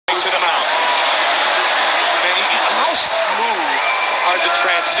the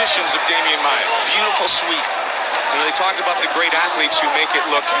transitions of Demian Maia. Beautiful sweep. You know, they talk about the great athletes who make it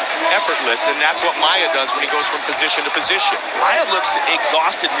look effortless, and that's what Maia does when he goes from position to position. Maia looks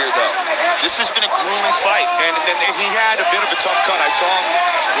exhausted here, though. This has been a grueling fight. And then he had a bit of a tough cut. I saw him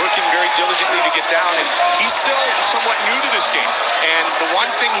working very diligently to get down, and he's still somewhat new to this game. And the one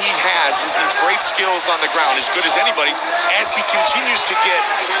thing he has is these great skills on the ground, as good as anybody's. As he continues to get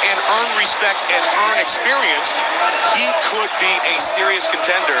and earn respect and earn experience, he could be a serious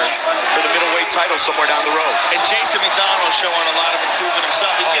contender for the middleweight title somewhere down the road. And Jason McDonald showing a lot of improvement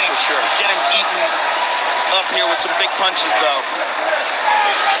himself. He's getting, for sure. He's getting eaten up here with some big punches, though.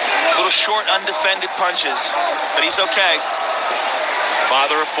 Little short, undefended punches, but he's okay.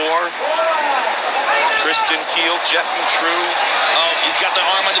 Father of four, Tristan Keel, jet and true. Oh, he's got the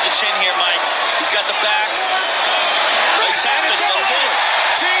arm under the chin here, Mike. He's got the back. He's And it's over.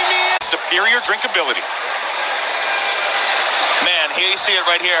 Demian. Superior drinkability. Man, here you see it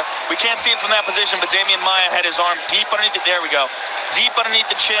right here. We can't see it from that position, but Demian Maia had his arm deep underneath it. There we go. Deep underneath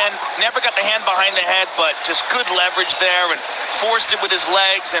the chin. Never got the hand behind the head, but just good leverage there and forced it with his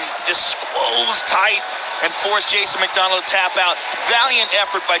legs and just squoze tight and forced Jason McDonald to tap out. Valiant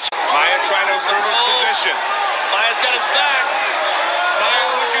effort by Maia trying to assert his position. Maia's got his back.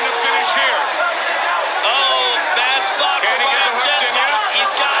 Maia looking to finish here. Oh, bad spot for Ryan Jensen.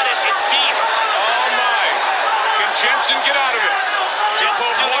 He's got it. It's deep. Oh, my. Can Jensen get out of it?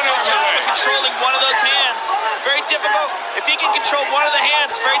 Jensen's doing a good job of controlling one of those hands. Very difficult. If he can control one of the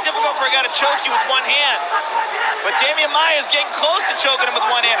hands, very difficult for a guy to choke you with one hand. But Demian Maia is getting close to choking him with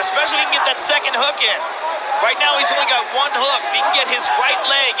one hand, especially if he can get that second hook in. Right now, he's only got one hook. If he can get his right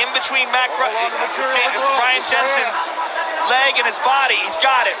leg in between Ryan Jensen's leg and his body, he's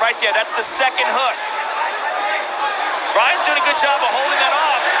got it right there. That's the second hook. Ryan's doing a good job of holding that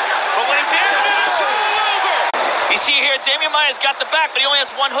off. But when he did, It's all over. you see here, Demian Maia's got the back, but he only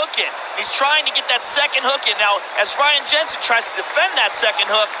has one hook in. He's trying to get that second hook in. Now, as Ryan Jensen tries to defend that second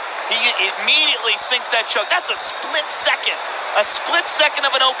hook, he immediately sinks that choke. That's a split second. A split second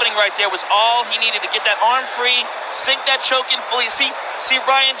of an opening right there was all he needed to get that arm free, sink that choke in fully. See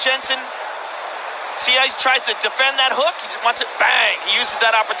Ryan Jensen? See how he tries to defend that hook? He just wants it, bang. He uses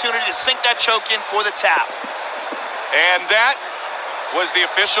that opportunity to sink that choke in for the tap. And that was the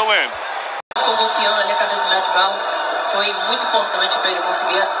official end. Ficou bloqueando ali a cabeça do Matt Brown. Foi muito importante para ele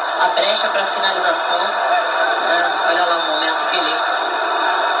conseguir a brecha para a finalização. Olha lá o momento que ele...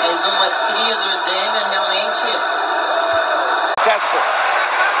 A isometria do Demian realmente... Successful.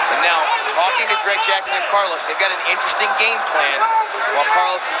 And now, talking to Greg Jackson and Carlos, they've got an interesting game plan while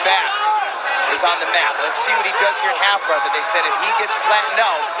Carlos' back is on the mat. Let's see what he does here in half guard, but they said if he gets flattened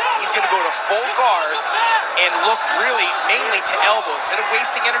out, he's going to go to full guard and look really mainly to elbows. Instead of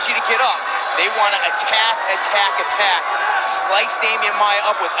wasting energy to get up, they want to attack, slice Demian Maia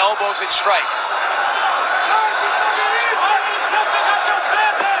up with elbows and strikes.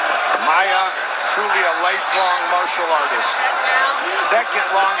 Maia, truly a lifelong martial artist. Second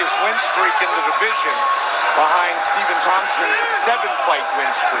longest win streak in the division behind Stephen Thompson's 7-fight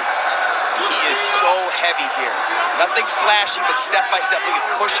win streak. He is so heavy here. Nothing flashy, but step by step. Look at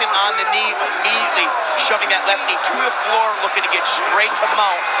pushing on the knee, immediately shoving that left knee to the floor, looking to get straight to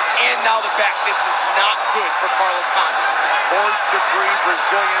mount. And now the back. This is not good for Carlos Condit. 4th degree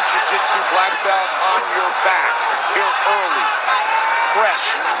Brazilian Jiu Jitsu black belt on your back. Here early.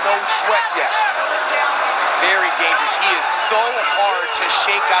 Fresh, no sweat yet. Very dangerous. He is so hard to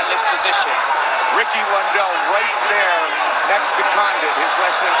shake out of this position. Ricky Lundell right there next to Condit, his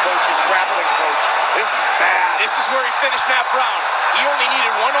wrestling coach, his grappling coach. This is bad. This is where he finished Matt Brown. He only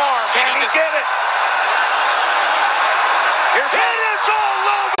needed one arm. Can he get it? Here it is all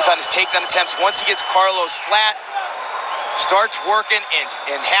over. On his takedown attempts, once he gets Carlos flat, starts working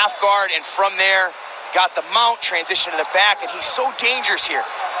in half guard, and from there, got the mount, transition to the back, and he's so dangerous here.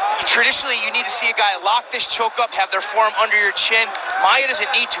 Traditionally, you need to see a guy lock this choke up, have their forearm under your chin. Maia doesn't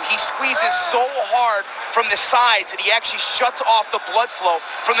need to. He squeezes so hard from the sides that he actually shuts off the blood flow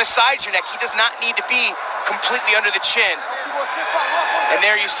from the sides of your neck. He does not need to be completely under the chin. And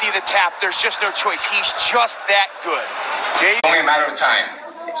there you see the tap. There's just no choice. He's just that good. Only a matter of time.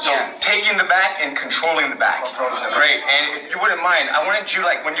 So taking the back and controlling the back. Great. And if you wouldn't mind, I wanted you,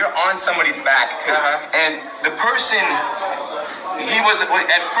 like, when you're on somebody's back, and the person...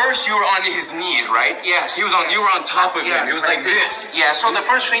 at first you were on his knees, right? Yes. You were on top of him. It was like this. Yeah, so the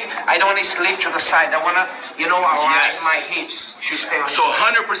first thing, I don't want to slip to the side. I want to, align my hips should stay on. So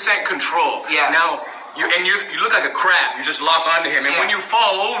 100% control. Yeah. Now, you look like a crab. You just lock onto him. And when you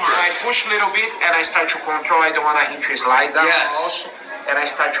fall over... I push a little bit and I start to control. I don't want him to slide down. Yes. Also, and I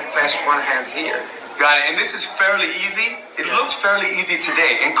start to pass one hand here. Got it. And this is fairly easy. It looked fairly easy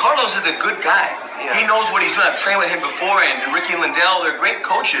today. And Carlos is a good guy. Yeah. He knows what he's doing. I've trained with him before, and Ricky Lindell, they're great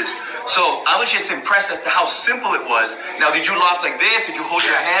coaches. So I was just impressed as to how simple it was. Now, did you lock like this? Did you hold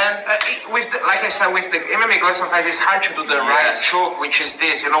your hand? Like I said, with the MMA gloves, sometimes it's hard to do the right choke, which is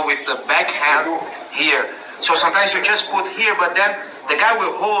this, you know, with the backhand here. So sometimes you just put here, but then the guy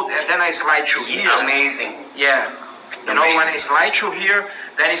will hold, and then I slide to here. Amazing. Yeah. You know, when I slide to here,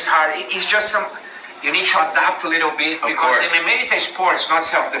 then it's hard. It's just some, you need to adapt a little bit, because MMA is a sport, it's not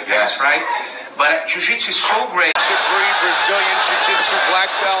self-defense, right? But Jiu-Jitsu is so great. Degree Brazilian Jiu Jitsu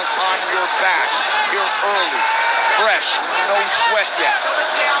black belt on your back. You're early, fresh, no sweat yet.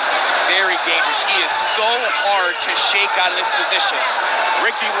 Very dangerous. He is so hard to shake out of this position.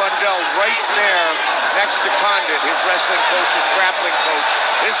 Ricky Lindell right there next to Condit, his wrestling coach, his grappling coach.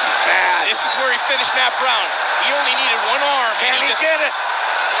 This is bad. This is where he finished Matt Brown. He only needed one arm. Can he get it?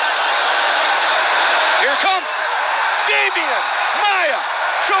 Here it comes. Demian Maia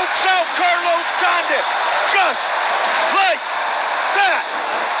chokes out Carlos Condit just like that.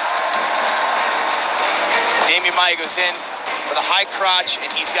 Demain Maia goes in for the high crotch, and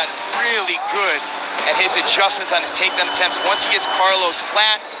he's gotten really good at his adjustments on his takedown attempts. Once he gets Carlos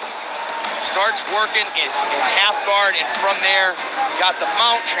flat, starts working in half guard, and from there, got the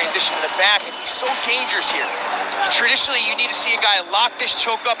mount, transition to the back, and he's so dangerous here. Traditionally, you need to see a guy lock this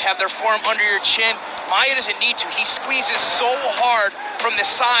choke up, have their forearm under your chin. Maia doesn't need to. He squeezes so hard from the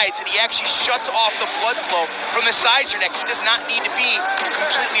sides, and he actually shuts off the blood flow from the sides of your neck. He does not need to be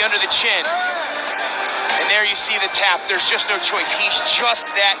completely under the chin. And there you see the tap. There's just no choice. He's just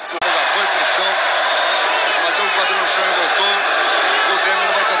that good. Foi pro chão, bateu o quadril no chão e voltou. O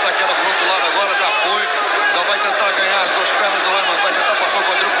Demian vai tentar queda pro outro lado agora, já foi. Já vai tentar ganhar as duas pernas do Lyman, vai tentar passar o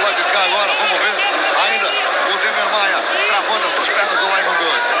quadril pro lado de cá agora, vamos ver. Ainda o Demian Maia travando as duas pernas do Lyman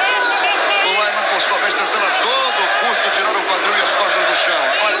doido. O Lyman, por sua vez, tentando a todo custo tirar o quadril e as costas do chão.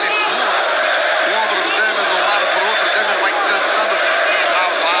 Agora ele empurra o ombro do Demian de um lado pro outro. O Demian vai tentando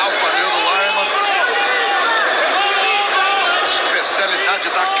travar o quadril do Lyman. Especialidade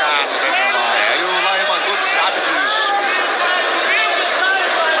da casa, Demian Maia. E o Lyman doido sabe disso.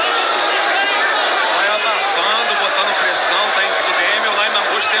 Vai abafando, botando pressão, tá em Demian. O Lyman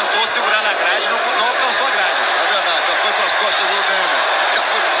Good tentou segurar na grade, não alcançou a grade. É verdade, já foi para as costas do Demian. Já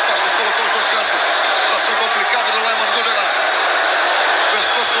foi para as costas, colocou os dois ganchos. Situação complicada do Lyman Good agora.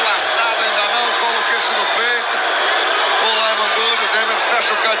 Pescoço laçado ainda não, cola o queixo no peito. O Lyman Good, o Demian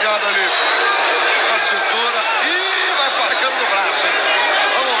fecha o cadeado ali na cintura e vai passando do braço, hein?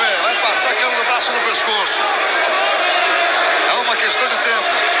 Vamos ver, vai passar cano do braço no pescoço. É uma questão de tempo,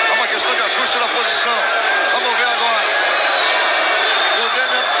 é uma questão de ajuste na posição. Vamos ver agora. O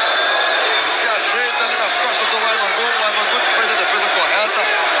Demian se ajeita ali nas costas do Lyman Good. O Lyman Good fez a defesa correta,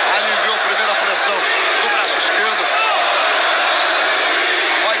 aliviou a primeira pressão do braço esquerdo.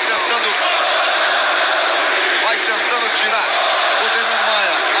 Vai tentando tirar o Demian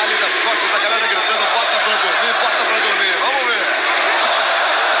Maia ali das costas da galera gritando: bota pra dormir, bota pra dormir. Vamos ver.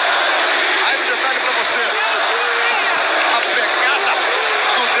 Aí um detalhe pra você. A pegada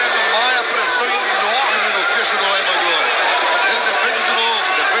do Demian Maia, pressão enorme no queixo do Lyman Good. Ele defende de novo,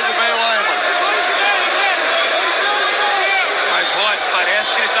 defende bem o Lyman. Mas, Rod,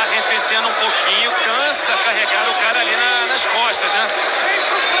 parece que ele tá arrefecendo um pouquinho, cansa carregar o cara ali nas costas, né?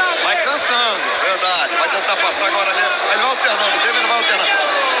 Vai cansando. Verdade, vai tentar passar agora ali. Ele vai alternando, o Demian vai alternando.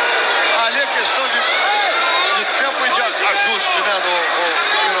 Ali é questão de tempo e de ajuste, né, do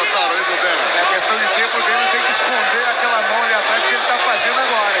Minotauro aí do Demian. É questão de tempo, o Demian tem que esconder aquela mão ali atrás que ele tá fazendo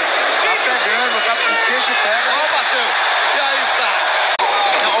agora, hein? Tá pegando, o queixo pega. Ó, bateu. E aí está.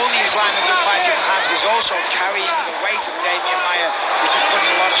 Not only is Lyman Good fighting the hands, he's also carrying the weight of Demian Maia, which is putting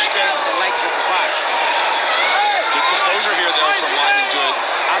a lot of strain on the legs and the back. Good composure here, though, from Lyman Good.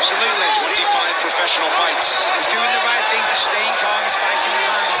 Absolutely. 25 professional fights. He's doing the right things, he's staying calm, he's fighting the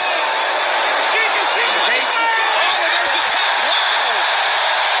hands. Okay. Oh, there's the tap. Wow.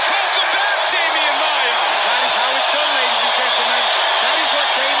 Welcome back, Demian Maia. That is how it's done, ladies and gentlemen. That is what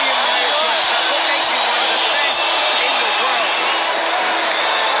Demian Maia does. That's what makes him one of the best in the world.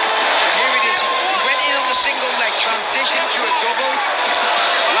 And here it is. He went in on the single leg, transitioned to a double.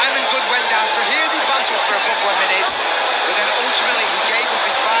 Lyman Good went down. For here they battled for a couple of minutes, but then ultimately he gave up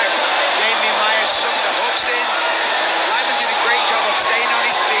his back. Demian Maia sunk the hooks in. Lyman did a great job of staying on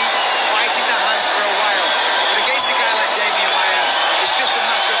his feet, fighting the hands for a while. But against a guy like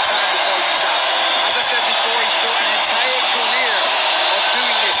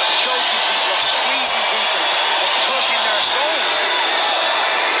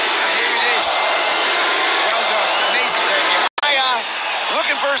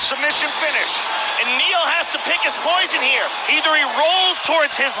submission finish. And Neil has to pick his poison here. Either he rolls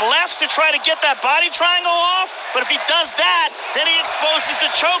towards his left to try to get that body triangle off, but if he does that, then he exposes the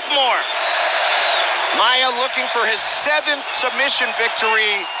choke more. Maia looking for his 7th submission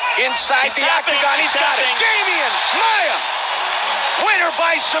victory inside the octagon. He's got it. Demian Maia, winner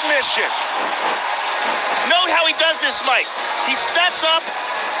by submission. Note how he does this, Mike. He sets up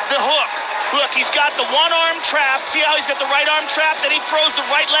the hook. Look, he's got the one arm trapped. See how he's got the right arm trapped? Then he throws the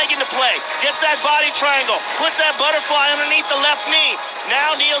right leg into play. Gets that body triangle. Puts that butterfly underneath the left knee.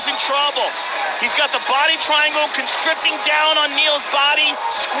 Now Neil's in trouble. He's got the body triangle constricting down on Neil's body,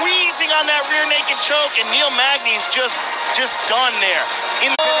 squeezing on that rear naked choke, and Neil Magny's just done there.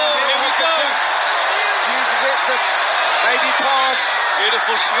 Here we go. Uses it to maybe pass.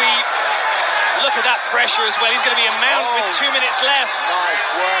 Beautiful sweep. Look at that pressure as well. He's going to be a mount with 2 minutes left. Nice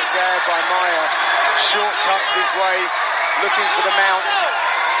work there by Maia. Shortcuts his way, looking for the mount.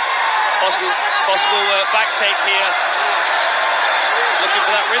 Possible back take here. Looking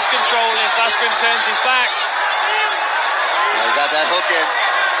for that wrist control if Askren turns his back. He got that hook in.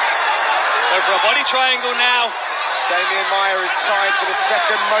 Go for a body triangle now. Demian Maia is tied for the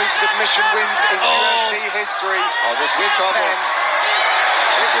 2nd most submission wins in UFC history. Oh, this with 10.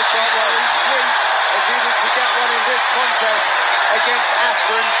 This was very sweet if he was to get one in this contest against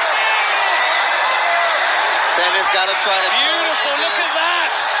Askren. Ben has got to try to Beautiful, look at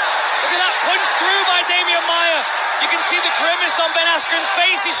that. Look at that punch through by Demian Maia. You can see the grimace on Ben Askren's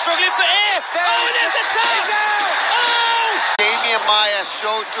face. He's struggling for air. Oh, there's the tap. Oh! Demian Maia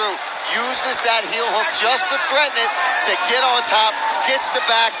showed through. Uses that heel hook just to threaten it, to get on top, gets the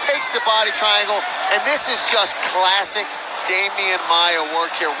back, takes the body triangle, and this is just classic Demian Maia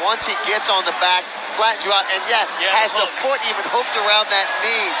work here. Once he gets on the back, flattens you out, and has the foot even hooked around that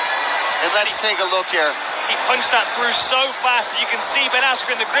knee. And let's take a look here. He punched that through so fast that you can see Ben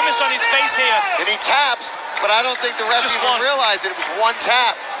Askren, the grimace on his face here. And he taps, but I don't think the ref even realized it. It was one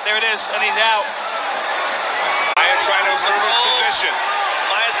tap. There it is, and he's out. Maia trying to assert his position.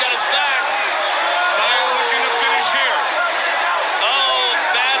 Maia's got his back. Maia looking to finish here. Oh,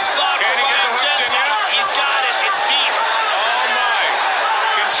 bad spot for Ryan Jensen. He's got it. It's deep. Oh, my.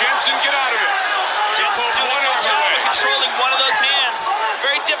 Can Jensen get out of it? Jensen's doing a good job of controlling one of those hands.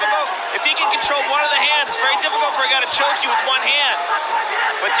 Very difficult. If he can control one of the hands, very difficult for a guy to choke you with one hand.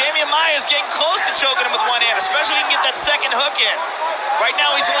 But Demian Maia is getting close to choking him with one hand, especially if he can get that 2nd hook in. Right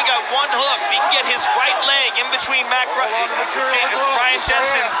now, he's only got one hook. If he can get his right leg in between Ryan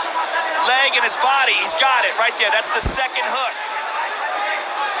Jensen's leg and his body, he's got it right there. That's the 2nd hook.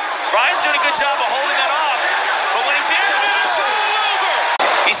 Ryan's doing a good job of holding that off. But when he did that, it's all over.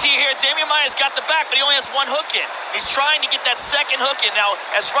 You see here, Demian Maia's got the back, but he only has one hook in. He's trying to get that 2nd hook in. Now,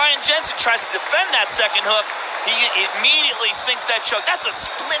 as Ryan Jensen tries to defend that 2nd hook, he immediately sinks that choke. That's a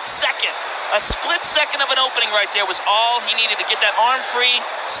split second. A split second of an opening right there was all he needed to get that arm free,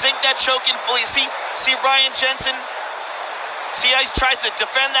 sink that choke in fully. See Ryan Jensen? See how he tries to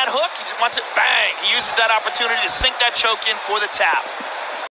defend that hook? He just wants it, bang. He uses that opportunity to sink that choke in for the tap.